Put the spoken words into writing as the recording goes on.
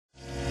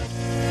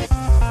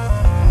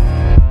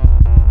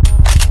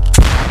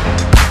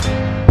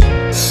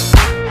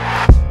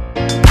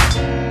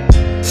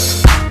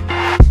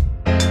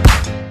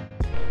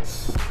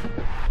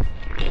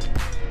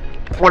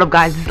What up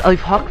guys, this is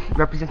Alif Huq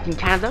representing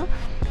Canada,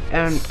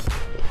 and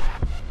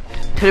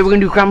today we're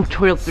going to do Groundmove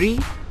tutorial 3,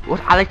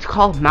 what I like to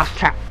call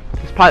mousetrap.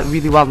 It's probably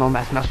really well known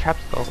as mousetrap,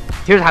 so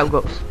here's how it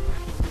goes.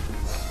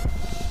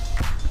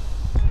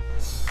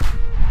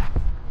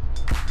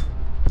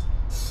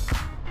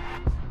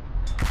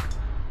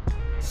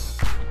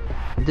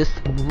 This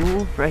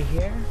move right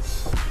here,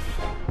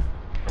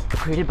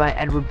 created by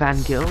Edward Van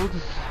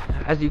Gilds.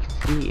 As you can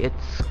see,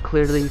 it's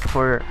clearly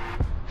for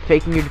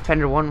faking your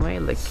defender one way,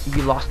 like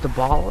you lost the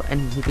ball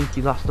and he thinks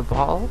you lost the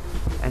ball,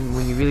 and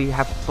when you really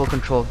have full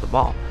control of the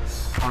ball.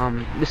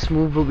 This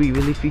move will be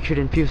really featured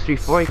in PS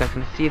 3.4, you guys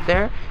can see it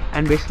there.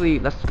 And basically,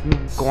 let's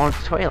go on to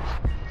tutorial.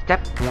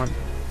 Step 1.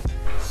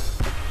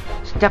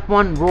 Step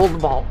 1, roll the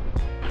ball.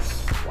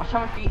 Watch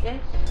how my feet is.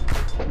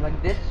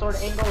 Like this sort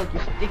of angle, like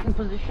your sticking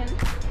position,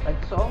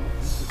 like so,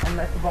 and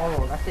let the ball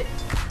roll. That's it.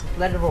 Just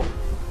let it roll.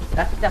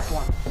 That's step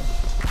 1.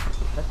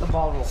 Let the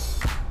ball roll.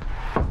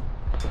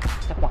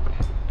 Step 1.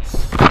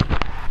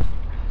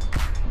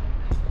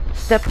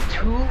 Step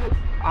 2,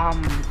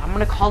 I'm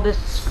gonna call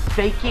this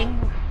faking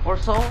or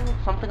so,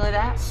 something like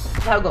that.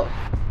 That's how it goes.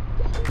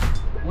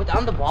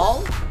 Without the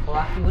ball, well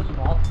actually with the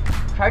ball,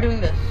 try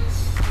doing this.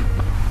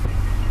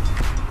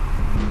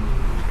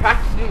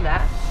 Practice doing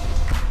that.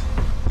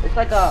 It's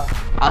like a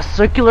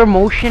circular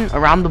motion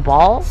around the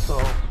ball,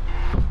 so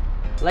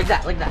like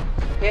that,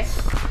 okay?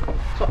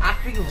 So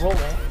after you roll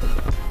it,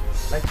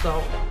 like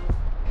so,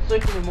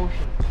 circular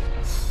motion,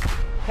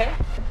 okay?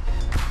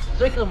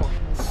 Circular motion.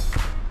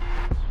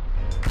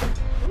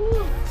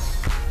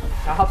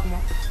 I'll help you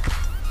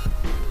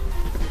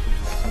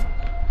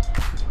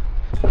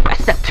out.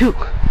 That's step 2.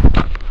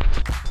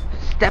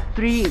 Step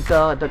 3,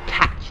 the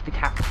catch.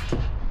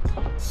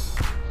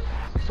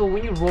 So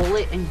when you roll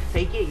it and you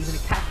fake it, you're gonna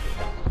catch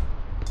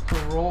it. So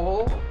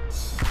roll,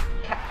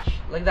 catch,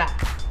 like that.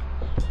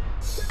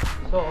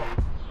 So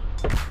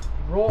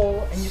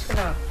roll, and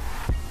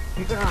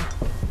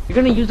you're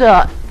gonna use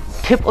the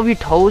tip of your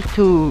toes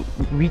to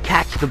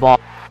recatch the ball.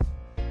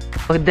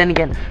 But then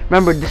again,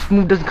 remember, this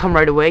move doesn't come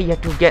right away. You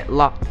have to get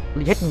locked.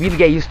 You have to really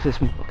get used to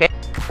this move, okay?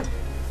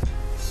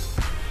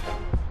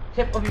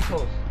 Tip of your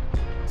toes,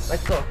 like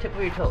so. Tip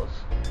of your toes.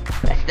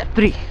 That's step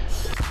 3.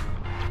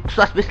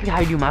 So that's basically how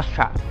you do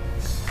mousetrap.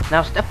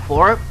 Now step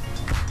 4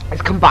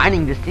 is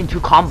combining this into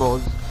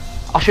combos.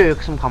 I'll show you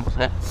some combos,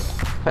 okay?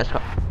 Let's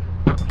go.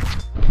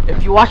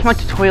 If you watch my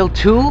tutorial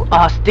 2,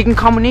 sticking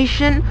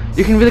combination,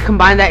 you can really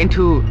combine that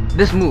into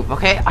this move,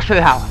 okay? I'll show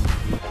you how.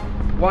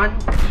 1,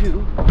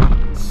 2,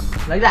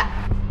 like that.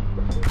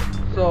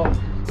 So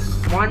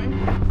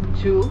 1,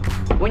 2.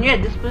 When you're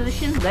at this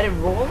position, let it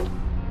roll.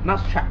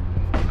 Mousetrap.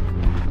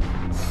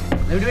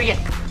 Let me do it again.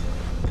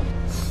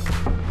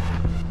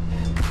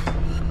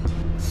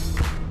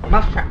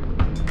 Mousetrap.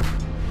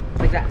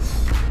 Like that.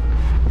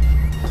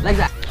 Like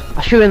that.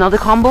 I'll show you another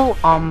combo.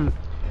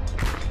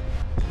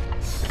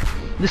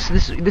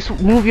 This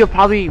move you'll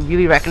probably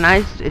really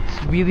recognize.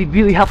 It's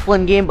really helpful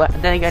in game, but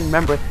then again,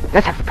 remember,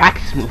 that's a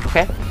practice move,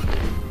 okay?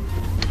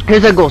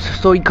 Here's how it goes.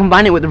 So you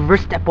combine it with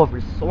reverse step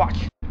overs. So watch.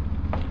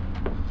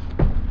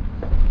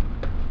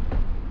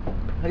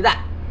 Like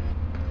that.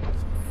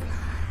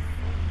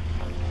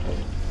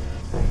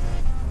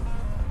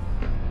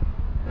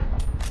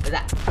 Like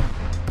that.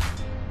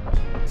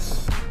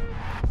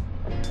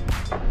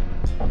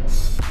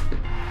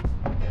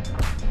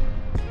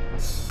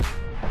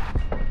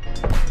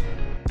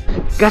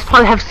 You guys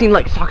probably have seen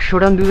like Soccer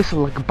Showdown do this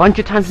like a bunch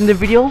of times in their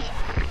videos.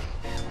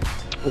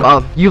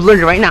 Well, you've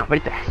learned it right now,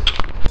 right there.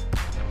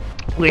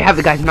 We have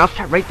the guy's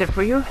mousetrap right there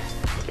for you.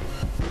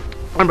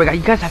 Remember guys,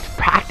 you guys have to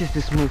practice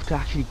this move to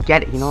actually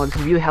get it, you know, it's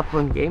really helpful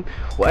in the game.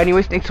 Well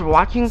anyways, thanks for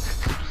watching.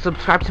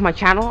 Subscribe to my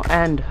channel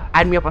and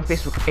add me up on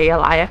Facebook,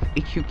 Alif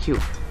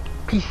Huq.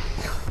 Peace.